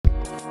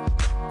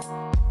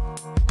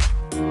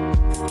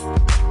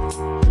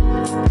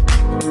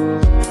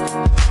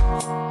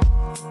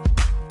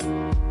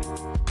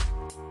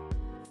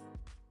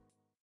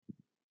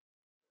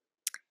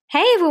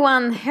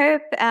everyone.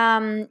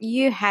 Hope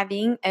you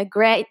having a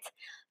great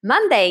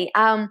Monday.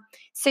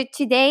 So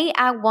today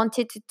I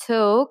wanted to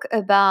talk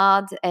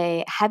about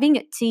having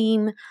a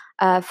team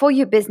for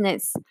your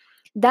business.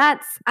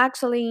 That's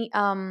actually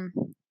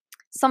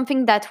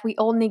something that we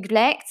all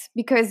neglect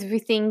because we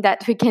think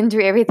that we can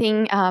do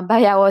everything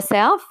by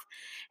ourselves.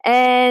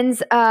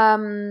 And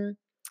um,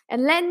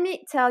 and let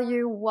me tell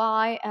you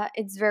why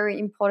it's very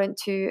important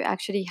to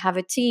actually have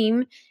a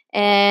team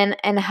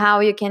and how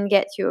you can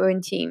get your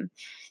own team.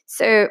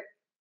 So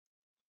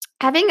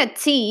having a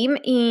team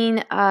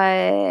in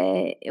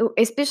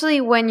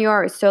especially when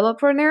you're a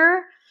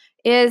solopreneur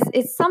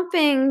is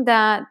something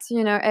that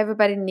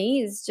everybody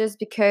needs just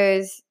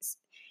because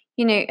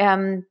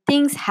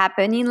things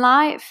happen in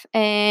life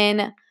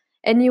and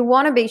you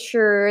want to be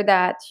sure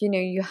that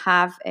you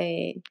have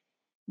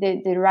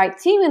the right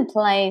team in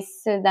place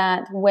so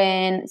that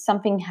when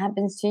something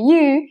happens to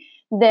you,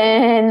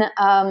 then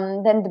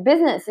the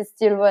business is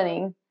still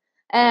running.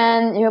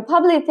 And you'll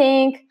probably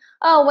think,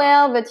 oh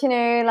well, but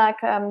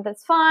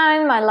that's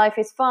fine, my life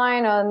is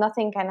fine, or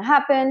nothing can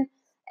happen.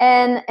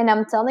 And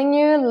I'm telling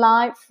you,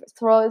 life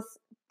throws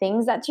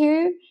things at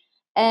you.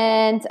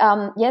 And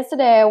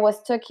yesterday I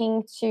was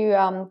talking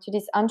to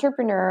this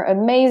entrepreneur,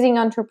 amazing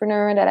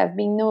entrepreneur that I've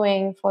been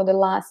knowing for the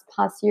last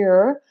past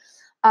year.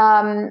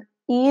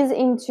 He's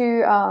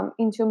into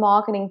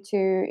marketing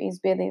too. He's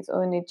building his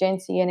own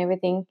agency and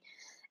everything.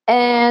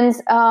 And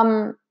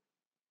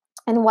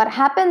what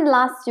happened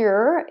last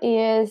year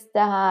is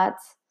that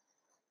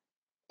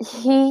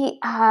his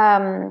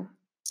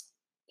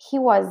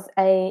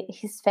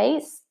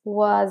face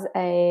was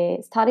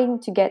starting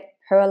to get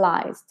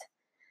paralyzed,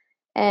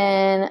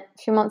 and a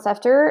few months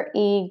after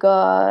he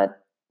got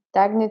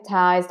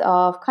diagnosed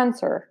of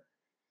cancer.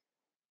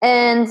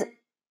 And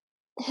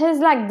he's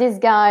like this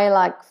guy,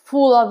 like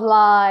full of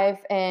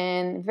life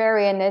and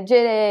very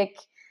energetic,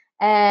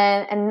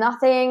 and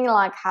nothing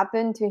like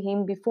happened to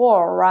him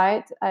before,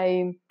 right?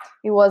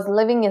 He was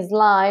living his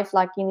life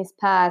like in his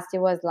past. He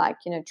was like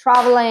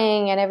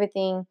traveling and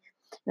everything.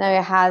 Now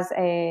he has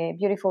a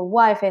beautiful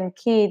wife and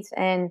kids,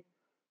 and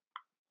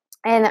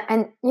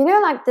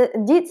like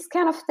this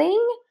kind of thing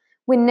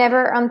we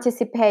never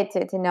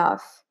anticipated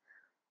enough.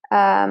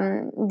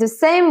 The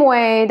same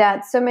way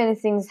that so many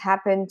things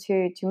happen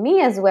to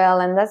me as well,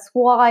 and that's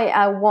why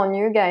I want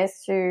you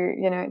guys to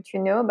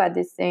know about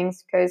these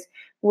things, because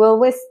we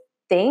always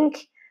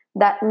think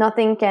that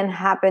nothing can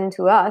happen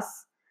to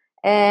us,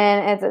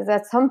 and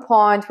at some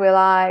point we're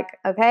like,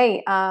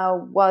 okay, I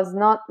was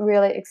not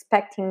really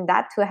expecting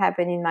that to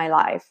happen in my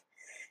life,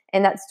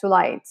 and that's too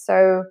late.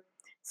 So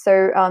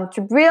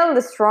to build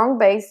a strong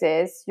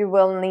basis, you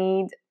will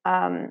need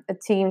a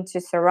team to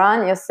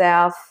surround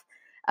yourself,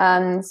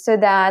 so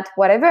that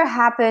whatever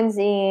happens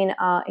in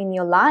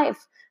your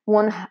life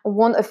won't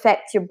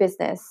affect your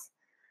business.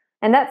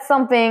 And that's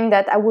something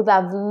that I would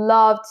have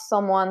loved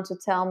someone to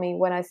tell me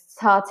when I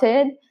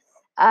started.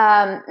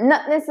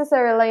 Not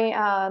necessarily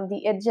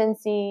the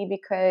agency,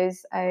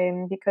 because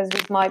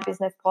with my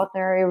business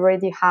partner, I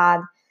already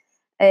had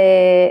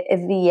a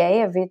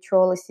VA, a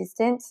virtual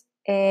assistant,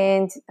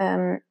 and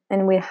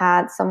we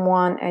had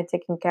someone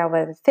taking care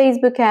of the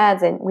Facebook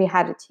ads, and we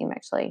had a team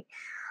actually.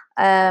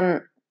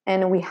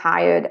 And we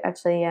hired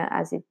actually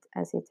as it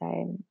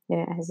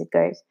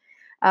goes.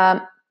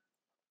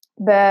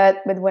 But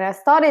when I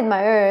started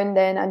my own,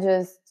 then I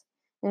just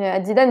I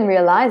didn't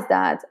realize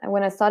that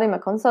when I started my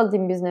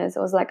consulting business, I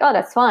was like, oh,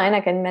 that's fine,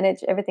 I can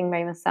manage everything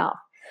by myself.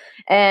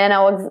 And I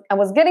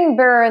was getting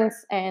burnt,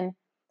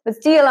 but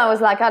still I was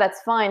like, oh,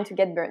 that's fine to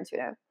get burnt,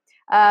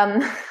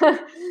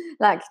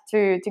 like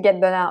to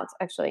get burnt out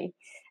actually.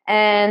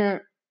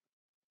 And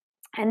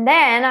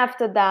then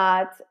after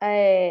that,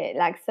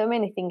 like so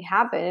many things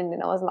happened,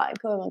 and I was like,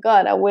 oh my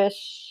god, I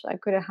wish I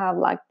could have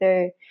like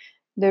the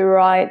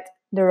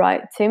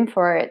right team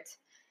for it.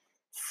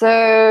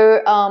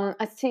 So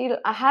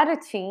I had a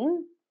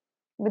team,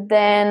 but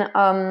then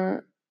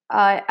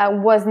I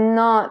was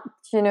not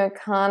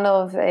kind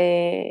of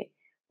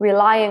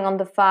relying on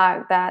the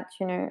fact that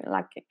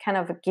like kind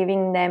of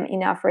giving them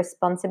enough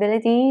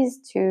responsibilities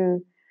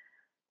to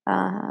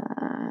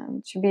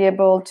be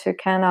able to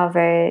kind of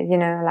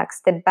like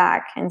step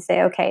back and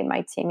say, okay,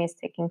 my team is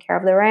taking care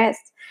of the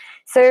rest.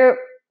 So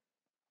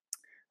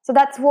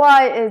that's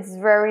why it's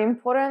very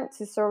important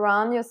to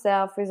surround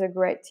yourself with a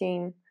great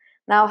team.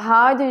 Now,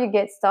 how do you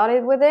get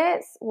started with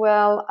it?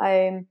 Well,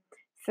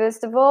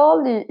 first of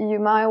all, you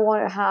might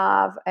want to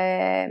have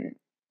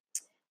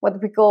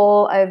what we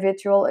call a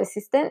virtual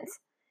assistant.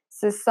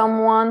 So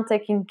someone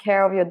taking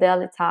care of your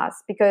daily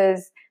tasks,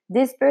 because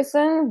this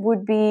person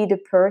would be the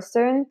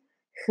person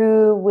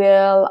who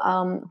will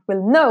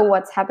know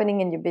what's happening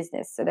in your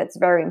business. So that's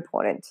very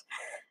important.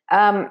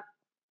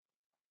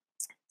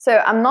 So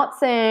I'm not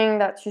saying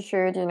that you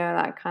should,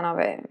 like kind of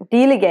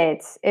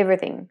delegate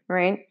everything,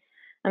 right?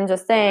 I'm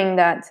just saying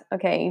that,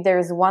 okay,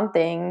 there's one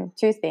thing,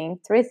 two things,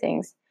 three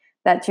things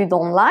that you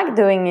don't like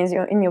doing is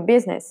in your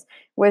business.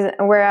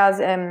 Whereas,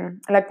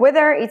 like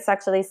whether it's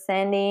actually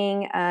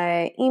sending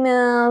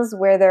emails,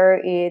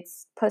 whether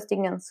it's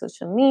posting on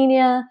social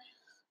media,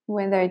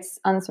 whether it's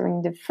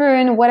answering the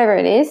phone, whatever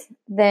it is,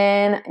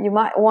 then you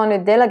might want to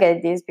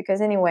delegate this,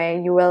 because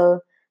anyway, you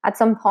will, at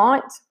some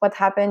point, what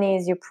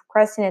happens is you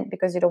procrastinate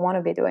because you don't want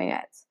to be doing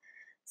it.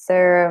 So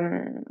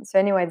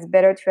anyway, it's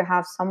better to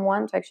have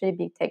someone to actually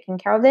be taking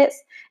care of this,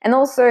 and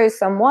also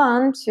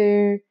someone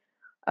to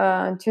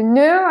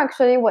know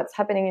actually what's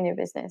happening in your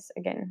business.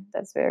 Again,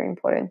 that's very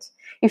important.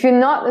 If you're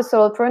not a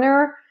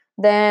solopreneur,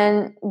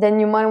 then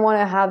you might want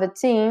to have a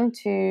team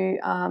to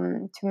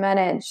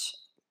manage,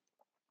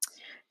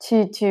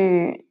 to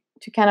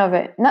kind of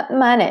not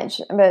manage,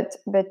 but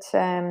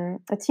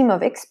a team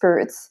of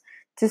experts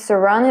to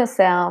surround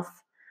yourself,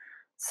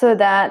 so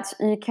that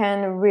you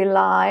can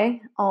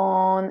rely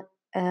on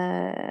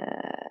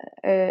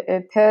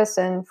a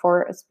person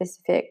for a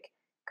specific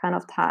kind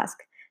of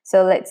task.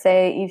 So let's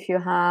say if you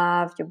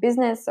have your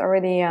business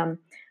already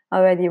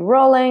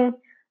rolling,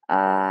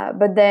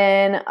 but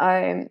then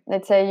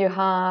let's say you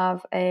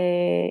have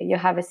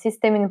a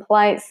system in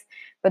place,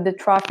 but the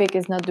traffic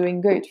is not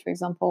doing good, for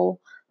example,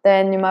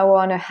 then you might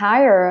want to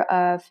hire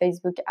a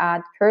Facebook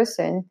ad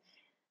person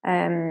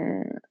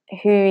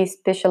who is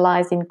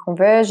specialized in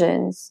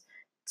conversions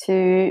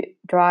to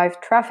drive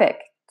traffic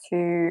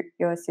to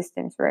your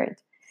systems, right?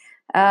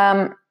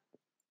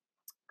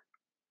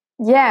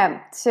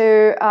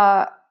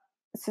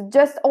 So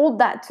just all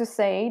that to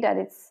say that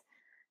it's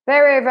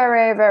very,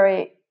 very,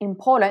 very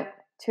important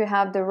to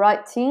have the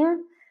right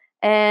team,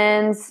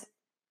 and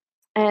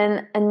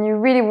you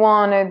really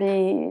want to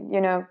be,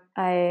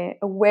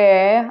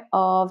 aware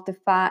of the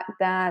fact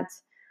that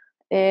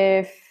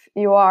if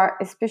you are,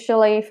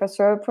 especially for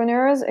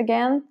solopreneurs,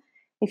 again,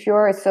 if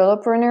you're a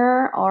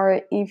solopreneur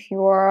or if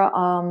you're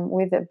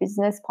with a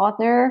business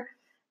partner,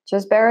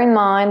 just bear in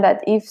mind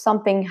that if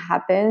something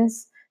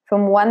happens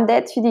from one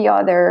day to the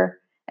other,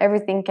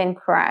 everything can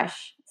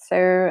crash.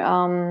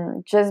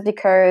 So just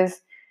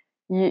because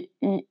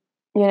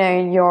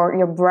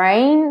your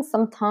brain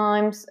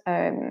sometimes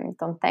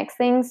don't take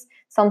things,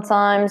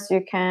 sometimes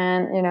you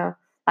can,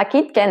 like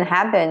it can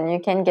happen. You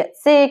can get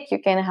sick. You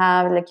can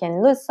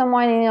lose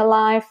someone in your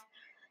life.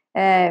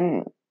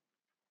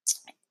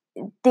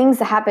 Things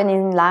happen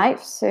in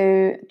life.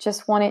 So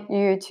just wanted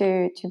you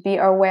to be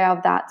aware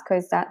of that,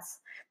 because that's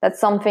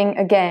something,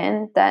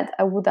 again, that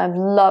I would have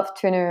loved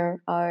to know.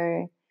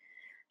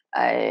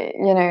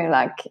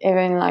 Like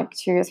even like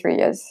 2 or 3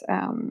 years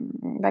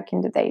back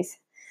in the days.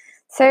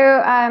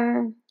 So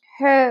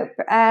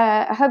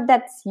hope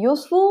that's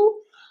useful.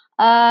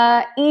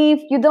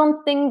 If you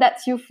don't think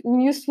that's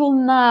useful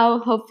now,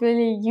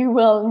 hopefully you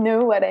will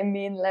know what I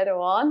mean later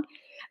on.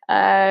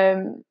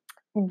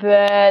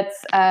 But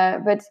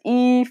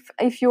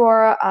if you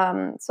are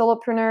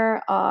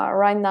solopreneur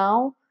right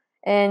now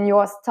and you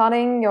are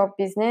starting your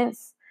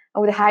business, I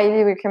would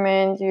highly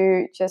recommend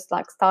you just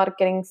like start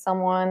getting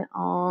someone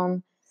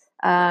on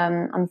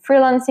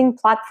freelancing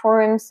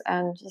platforms,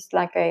 and just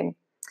like a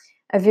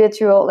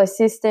virtual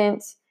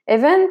assistant,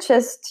 even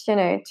just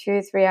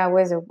 2-3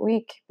 hours a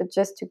week, but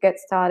just to get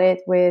started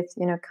with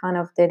kind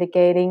of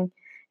dedicating,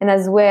 and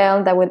as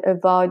well that would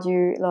avoid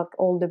you like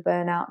all the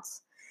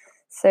burnouts.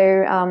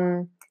 So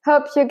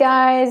hope you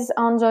guys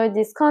enjoyed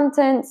this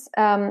content.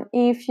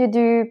 If you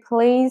do,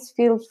 please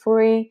feel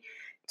free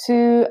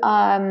to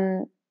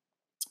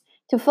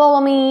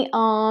follow me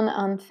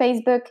on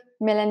Facebook,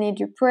 Melanie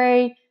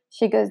Dupré,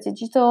 She Goes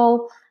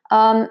Digital,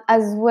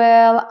 as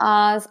well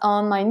as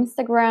on my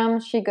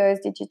Instagram, She Goes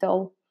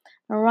Digital.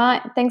 All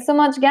right. Thanks so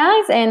much,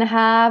 guys, and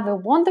have a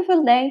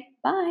wonderful day.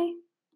 Bye.